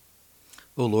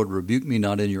O Lord, rebuke me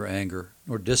not in your anger,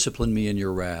 nor discipline me in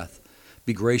your wrath.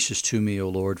 Be gracious to me, O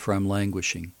Lord, for I am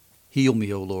languishing. Heal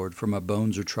me, O Lord, for my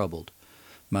bones are troubled.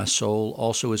 My soul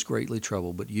also is greatly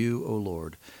troubled, but you, O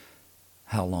Lord,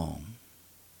 how long?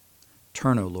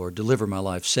 Turn, O Lord, deliver my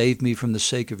life. Save me for the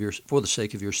sake of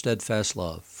your steadfast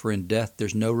love. For in death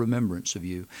there's no remembrance of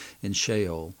you. In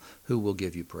Sheol, who will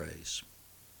give you praise?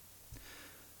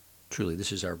 Truly,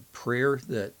 this is our prayer,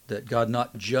 that God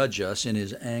not judge us in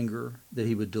his anger, that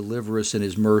he would deliver us in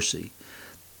his mercy.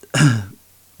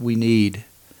 We need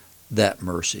that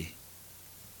mercy.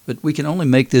 But we can only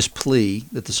make this plea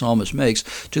that the psalmist makes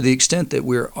to the extent that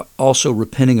we're also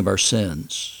repenting of our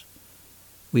sins.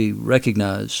 We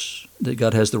recognize that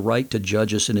God has the right to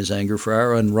judge us in his anger for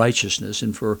our unrighteousness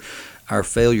and for our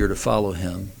failure to follow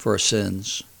him, for our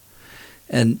sins.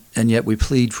 And yet we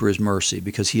plead for his mercy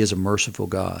because he is a merciful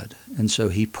God. And so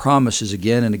he promises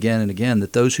again and again and again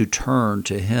that those who turn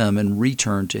to him and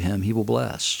return to him, he will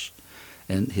bless.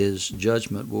 And his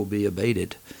judgment will be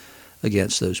abated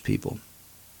against those people.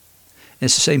 And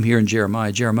it's the same here in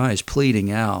Jeremiah. Jeremiah is pleading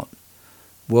out,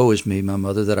 "Woe is me, my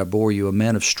mother, that I bore you, a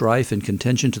man of strife and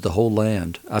contention to the whole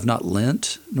land. I've not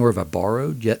lent, nor have I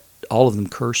borrowed, yet all of them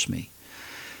curse me."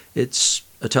 It's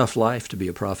a tough life to be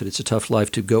a prophet. It's a tough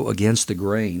life to go against the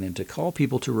grain and to call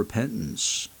people to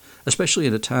repentance, especially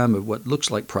in a time of what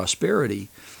looks like prosperity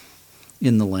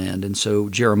in the land. And so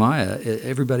Jeremiah,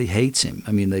 everybody hates him.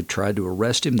 I mean, they've tried to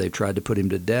arrest him. They've tried to put him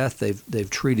to death. They've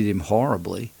treated him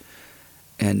horribly.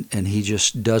 And he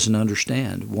just doesn't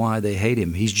understand why they hate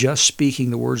him. He's just speaking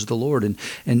the words of the Lord. And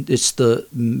it's the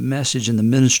message and the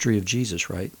ministry of Jesus,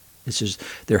 right? It says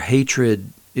their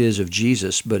hatred is of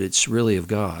Jesus, but it's really of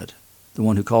God, the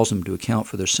one who calls them to account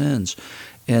for their sins.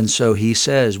 And so he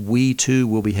says, we too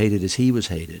will be hated as he was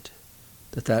hated.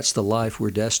 That's the life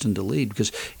we're destined to lead.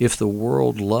 Because if the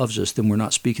world loves us, then we're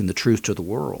not speaking the truth to the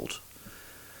world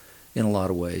in a lot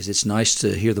of ways. It's nice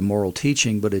to hear the moral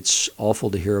teaching, but it's awful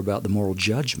to hear about the moral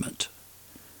judgment.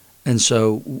 And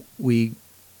so we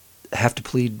have to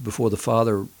plead before the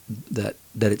Father that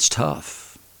it's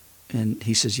tough. And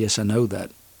he says, yes, I know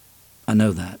that. I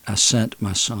know that. I sent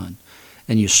my son.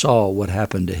 And you saw what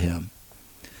happened to him.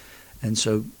 And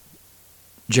so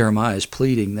Jeremiah is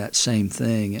pleading that same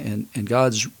thing. And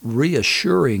God's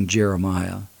reassuring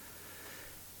Jeremiah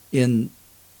in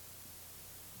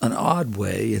an odd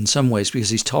way, in some ways, because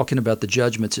he's talking about the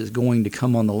judgments that's going to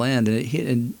come on the land.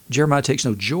 And Jeremiah takes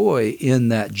no joy in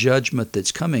that judgment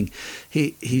that's coming.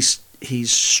 He's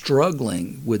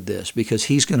struggling with this because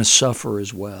he's going to suffer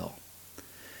as well.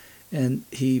 And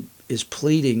he is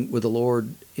pleading with the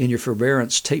Lord, in your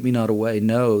forbearance, take me not away.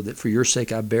 Know that for your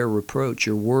sake I bear reproach.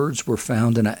 Your words were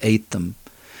found and I ate them.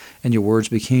 And your words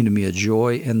became to me a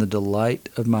joy and the delight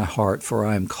of my heart, for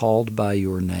I am called by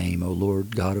your name, O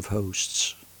Lord God of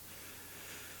hosts.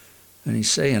 And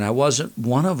he's saying, I wasn't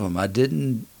one of them. I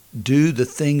didn't do the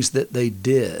things that they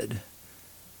did.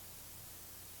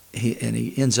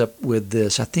 He ends up with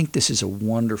this. I think this is a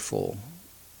wonderful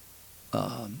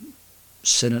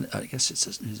synonym. I guess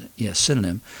it's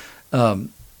synonym.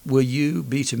 Will you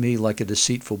be to me like a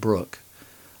deceitful brook,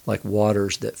 like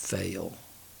waters that fail?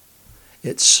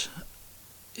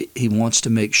 He wants to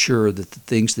make sure that the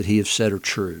things that he has said are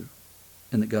true,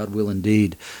 and that God will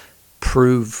indeed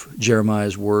prove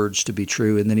Jeremiah's words to be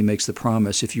true. And then he makes the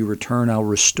promise, if you return, I'll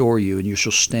restore you, and you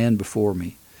shall stand before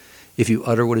me. If you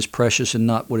utter what is precious and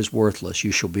not what is worthless,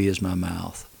 you shall be as my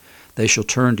mouth. They shall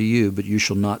turn to you, but you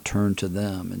shall not turn to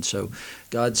them. And so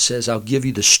God says, I'll give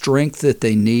you the strength that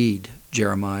they need,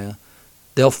 Jeremiah.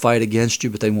 They'll fight against you,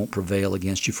 but they won't prevail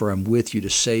against you, for I'm with you to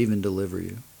save and deliver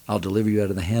you. I'll deliver you out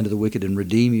of the hand of the wicked and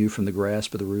redeem you from the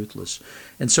grasp of the ruthless.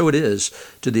 And so it is,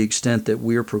 to the extent that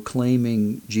we're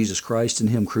proclaiming Jesus Christ and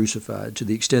him crucified, to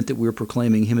the extent that we're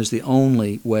proclaiming him as the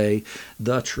only way,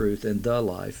 the truth, and the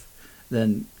life,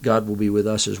 then God will be with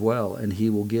us as well, and he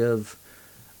will give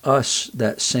us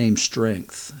that same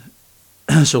strength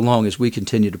so long as we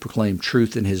continue to proclaim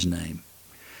truth in his name.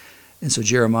 And so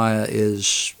Jeremiah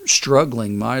is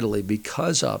struggling mightily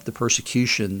because of the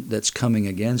persecution that's coming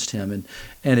against him.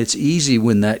 And it's easy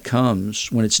when that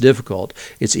comes, when it's difficult,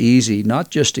 it's easy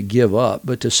not just to give up,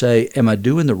 but to say, am I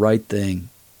doing the right thing?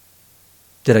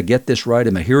 Did I get this right?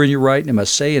 Am I hearing you right? Am I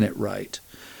saying it right?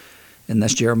 And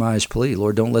that's Jeremiah's plea.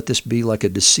 Lord, don't let this be like a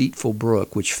deceitful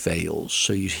brook which fails.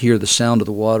 So you hear the sound of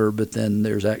the water, but then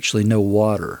there's actually no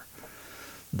water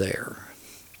there.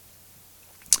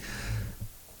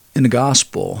 In the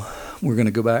gospel, we're going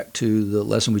to go back to the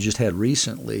lesson we just had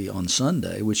recently on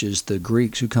Sunday, which is the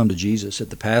Greeks who come to Jesus at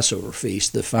the Passover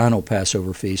feast, the final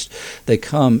Passover feast. They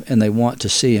come and they want to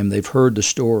see him. They've heard the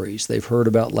stories. They've heard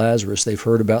about Lazarus. They've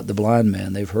heard about the blind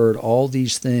man. They've heard all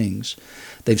these things.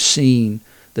 They've seen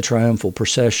the triumphal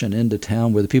procession into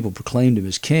town where the people proclaimed him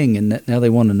as king, and now they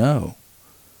want to know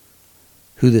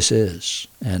who this is.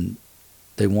 And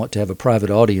they want to have a private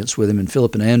audience with him. And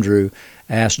Philip and Andrew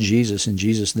ask Jesus, and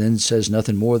Jesus then says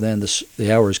nothing more than,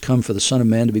 the hour has come for the Son of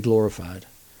Man to be glorified.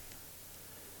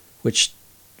 Which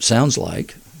sounds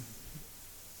like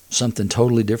something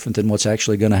totally different than what's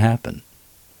actually going to happen.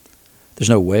 There's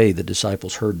no way the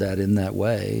disciples heard that in that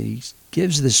way. He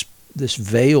gives this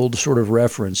veiled sort of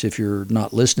reference, if you're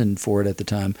not listening for it at the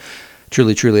time.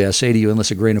 Truly, truly, I say to you,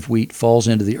 unless a grain of wheat falls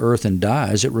into the earth and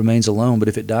dies, it remains alone. But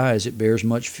if it dies, it bears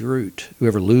much fruit.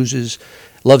 Whoever loves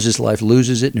his life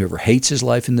loses it, and whoever hates his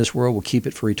life in this world will keep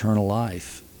it for eternal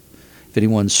life. If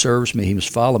anyone serves me, he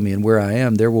must follow me, and where I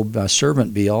am, there will my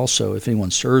servant be also. If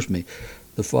anyone serves me,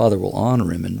 the Father will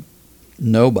honor him. And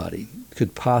nobody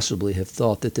could possibly have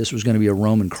thought that this was going to be a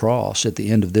Roman cross at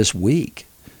the end of this week.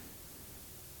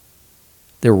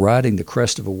 They're riding the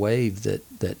crest of a wave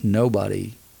that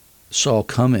nobody saw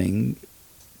coming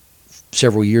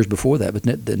several years before that, but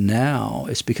now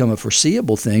it's become a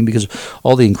foreseeable thing because of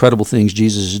all the incredible things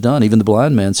Jesus has done. Even the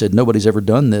blind man said, nobody's ever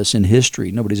done this in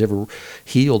history. Nobody's ever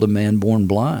healed a man born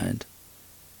blind.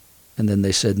 And then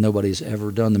they said nobody's ever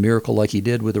done the miracle like he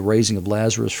did with the raising of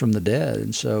Lazarus from the dead.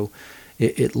 And so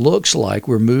it looks like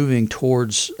we're moving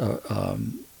towards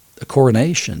a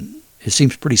coronation. It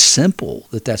seems pretty simple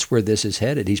that that's where this is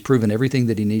headed. He's proven everything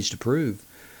that he needs to prove.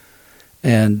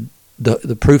 And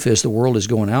the proof is the world is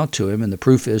going out to him, and the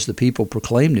proof is the people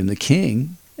proclaimed him the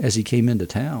king as he came into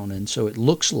town. And so it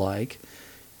looks like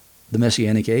the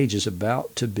Messianic age is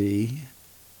about to be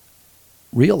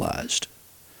realized.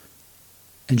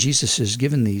 And Jesus has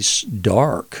given these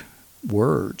dark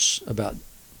words about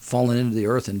falling into the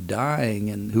earth and dying,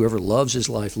 and whoever loves his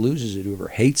life loses it. Whoever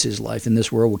hates his life in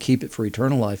this world will keep it for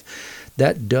eternal life.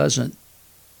 That doesn't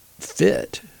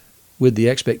fit with the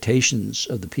expectations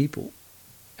of the people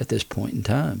at this point in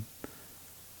time.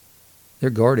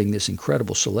 They're guarding this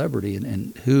incredible celebrity,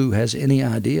 and who has any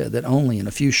idea that only in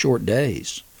a few short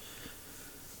days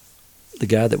the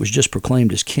guy that was just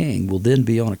proclaimed as king will then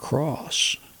be on a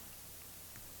cross,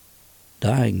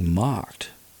 dying mocked,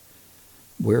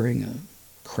 wearing a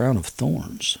crown of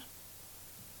thorns.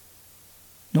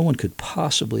 No one could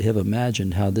possibly have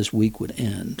imagined how this week would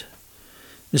end.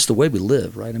 It's the way we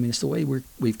live, right? I mean, it's the way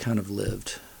we've kind of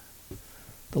lived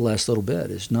the last little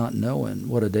bit, is not knowing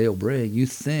what a day will bring. You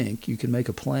think you can make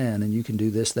a plan and you can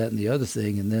do this, that, and the other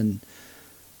thing, and then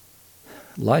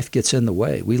life gets in the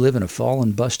way. We live in a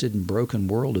fallen, busted, and broken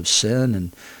world of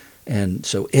sin, and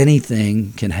so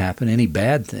anything can happen, any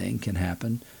bad thing can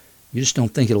happen. You just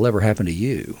don't think it'll ever happen to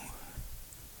you.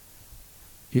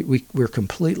 We're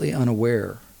completely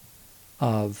unaware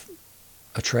of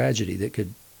a tragedy that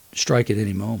could strike at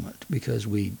any moment because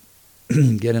we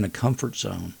get in a comfort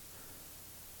zone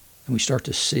and we start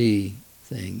to see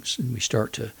things and we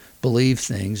start to believe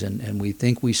things and we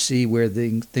think we see where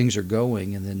things are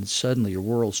going, and then suddenly your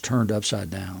world's turned upside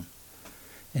down.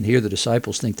 And here the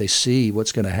disciples think they see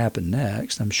what's going to happen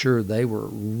next. I'm sure they were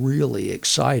really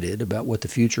excited about what the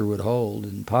future would hold,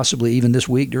 and possibly even this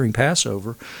week during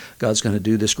Passover, God's going to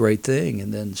do this great thing,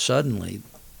 and then suddenly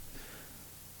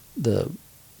the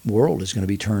world is going to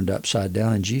be turned upside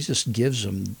down, and Jesus gives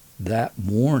them that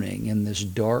warning in this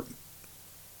dark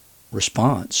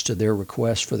response to their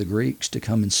request for the Greeks to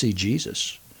come and see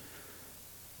Jesus.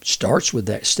 It starts with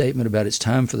that statement about it's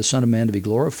time for the Son of Man to be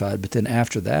glorified, but then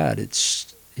after that it's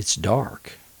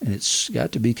dark, and it's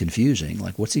got to be confusing.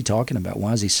 Like, what's he talking about?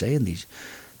 Why is he saying these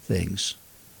things?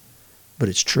 But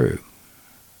it's true.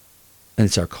 And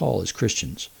it's our call as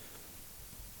Christians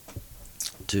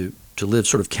to live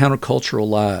sort of countercultural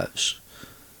lives.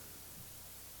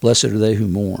 Blessed are they who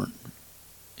mourn.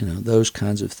 You know, those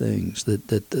kinds of things, the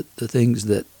things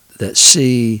that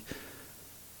see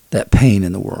that pain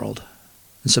in the world.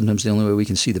 And sometimes the only way we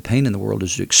can see the pain in the world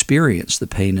is to experience the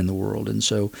pain in the world. And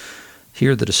so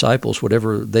here the disciples,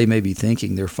 whatever they may be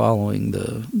thinking, they're following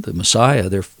the Messiah.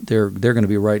 They're going to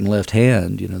be right and left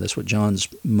hand. You know, that's what John's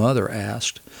mother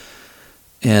asked.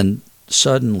 And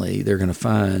suddenly they're going to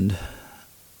find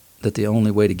that the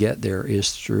only way to get there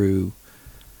is through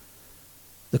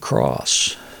the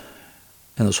cross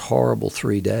and those horrible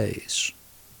 3 days,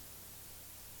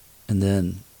 and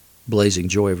then blazing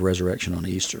joy of resurrection on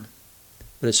Easter.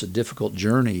 But it's a difficult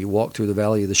journey. You walk through the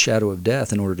valley of the shadow of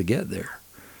death in order to get there.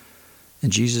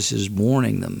 And Jesus is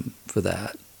warning them for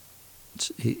that.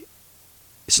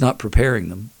 It's not preparing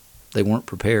them. They weren't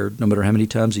prepared. No matter how many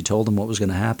times he told them what was going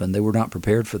to happen, they were not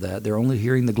prepared for that. They're only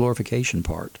hearing the glorification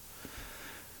part.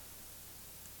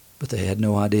 But they had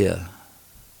no idea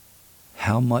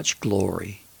how much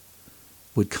glory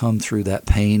would come through that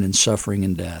pain and suffering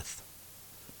and death.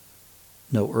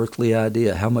 No earthly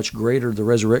idea how much greater the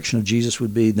resurrection of Jesus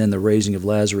would be than the raising of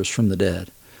Lazarus from the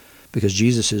dead, because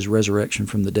Jesus' resurrection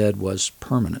from the dead was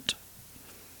permanent.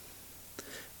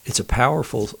 It's a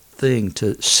powerful thing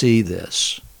to see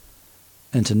this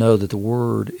and to know that the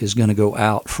word is going to go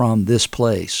out from this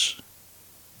place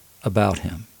about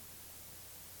him.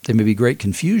 There may be great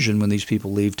confusion when these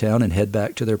people leave town and head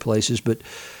back to their places, but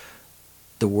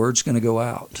the word's going to go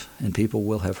out and people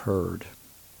will have heard.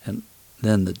 And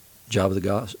then the job of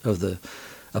the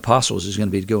apostles is going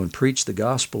to be to go and preach the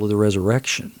gospel of the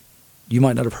resurrection. You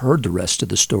might not have heard the rest of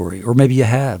the story, or maybe you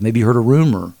have. Maybe you heard a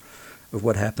rumor of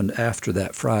what happened after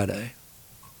that Friday.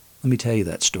 Let me tell you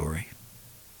that story.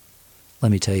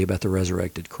 Let me tell you about the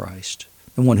resurrected Christ.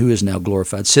 The one who is now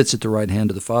glorified, sits at the right hand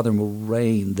of the Father and will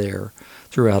reign there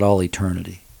throughout all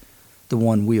eternity. The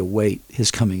one we await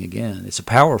his coming again. It's a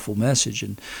powerful message,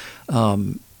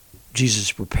 and Jesus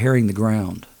is preparing the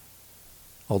ground,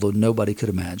 although nobody could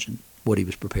imagine what he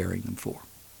was preparing them for.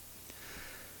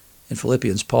 In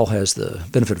Philippians, Paul has the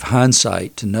benefit of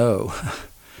hindsight to know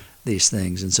these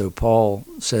things, and so Paul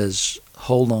says,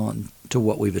 hold on to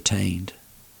what we've attained.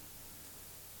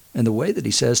 And the way that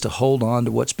he says to hold on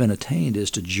to what's been attained is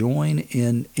to join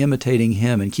in imitating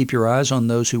him and keep your eyes on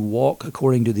those who walk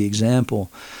according to the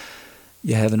example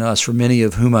you have in us. For many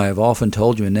of whom I have often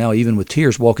told you, and now even with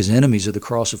tears, walk as enemies of the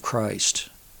cross of Christ.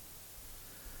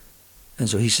 And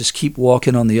so he says, keep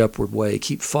walking on the upward way.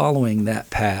 Keep following that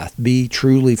path. Be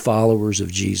truly followers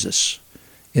of Jesus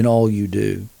in all you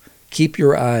do. Keep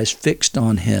your eyes fixed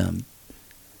on him.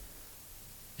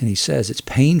 And he says, it's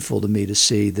painful to me to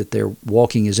see that they're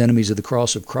walking as enemies of the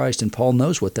cross of Christ. And Paul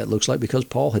knows what that looks like because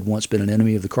Paul had once been an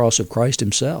enemy of the cross of Christ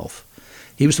himself.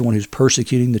 He was the one who's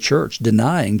persecuting the church,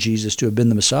 denying Jesus to have been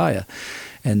the Messiah.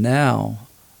 And now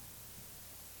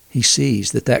he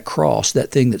sees that that cross,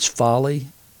 that thing that's folly,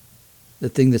 the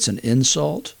thing that's an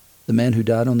insult, the man who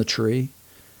died on the tree,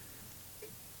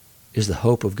 is the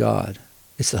hope of God.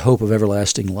 It's the hope of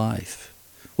everlasting life.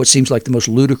 What seems like the most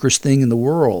ludicrous thing in the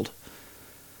world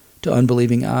to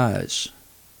unbelieving eyes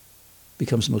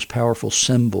becomes the most powerful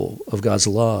symbol of God's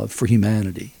love for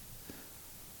humanity.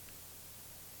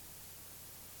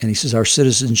 And he says, our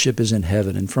citizenship is in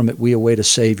heaven, and from it we await a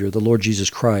Savior, the Lord Jesus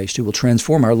Christ, who will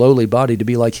transform our lowly body to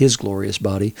be like his glorious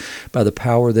body by the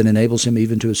power that enables him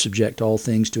even to subject all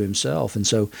things to himself. And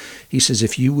so he says,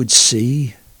 if you would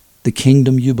see the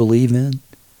kingdom you believe in,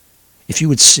 if you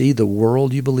would see the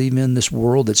world you believe in, this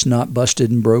world that's not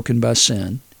busted and broken by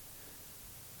sin,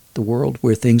 the world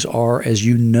where things are as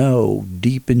you know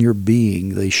deep in your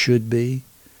being they should be,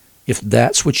 if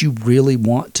that's what you really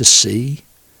want to see,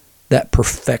 that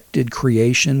perfected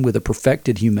creation with a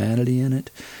perfected humanity in it,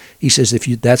 he says if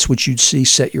that's what you'd see,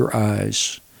 set your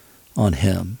eyes on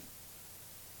him.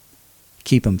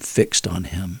 Keep them fixed on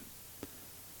him.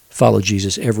 Follow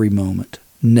Jesus every moment.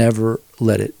 Never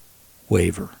let it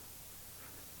waver.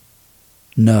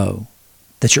 Know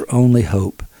that your only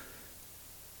hope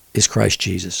is Christ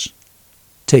Jesus.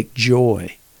 Take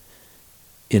joy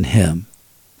in him.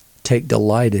 Take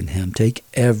delight in him. Take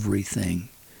everything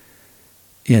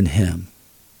in him.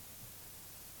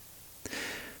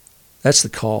 That's the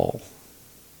call.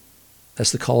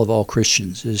 That's the call of all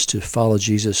Christians, is to follow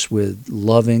Jesus with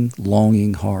loving,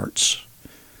 longing hearts,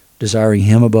 desiring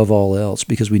him above all else,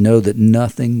 because we know that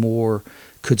nothing more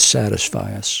could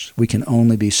satisfy us. We can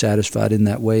only be satisfied in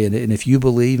that way. And if you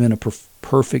believe in a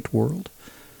perfect world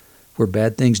where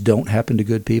bad things don't happen to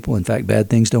good people, in fact, bad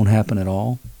things don't happen at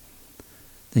all,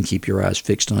 then keep your eyes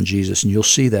fixed on Jesus, and you'll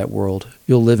see that world.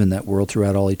 You'll live in that world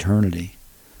throughout all eternity.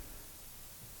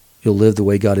 You'll live the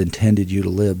way God intended you to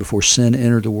live before sin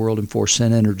entered the world and before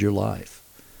sin entered your life.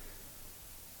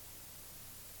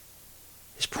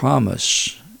 His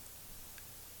promise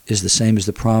is the same as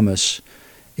the promise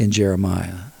in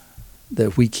Jeremiah, that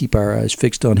if we keep our eyes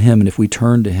fixed on him and if we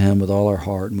turn to him with all our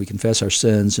heart and we confess our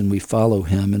sins and we follow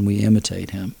him and we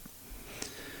imitate him,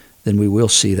 then we will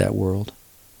see that world.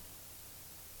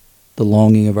 The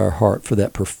longing of our heart for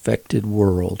that perfected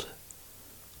world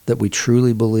that we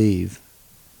truly believe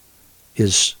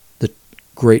is the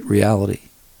great reality,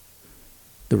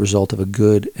 the result of a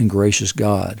good and gracious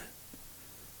God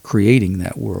creating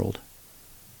that world,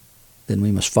 then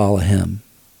we must follow him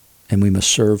and we must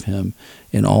serve him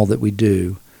in all that we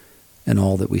do and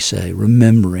all that we say,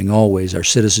 remembering always our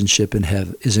citizenship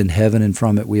is in heaven, and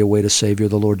from it we await a Savior,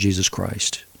 the Lord Jesus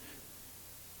Christ.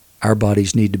 Our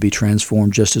bodies need to be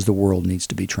transformed just as the world needs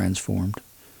to be transformed.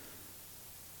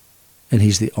 And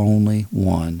he's the only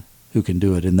one who can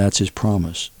do it, and that's his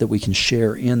promise, that we can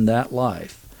share in that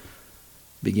life,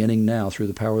 beginning now through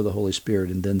the power of the Holy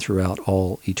Spirit and then throughout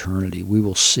all eternity. We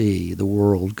will see the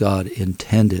world God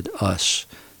intended us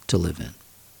to live in,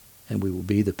 and we will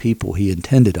be the people he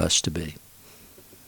intended us to be.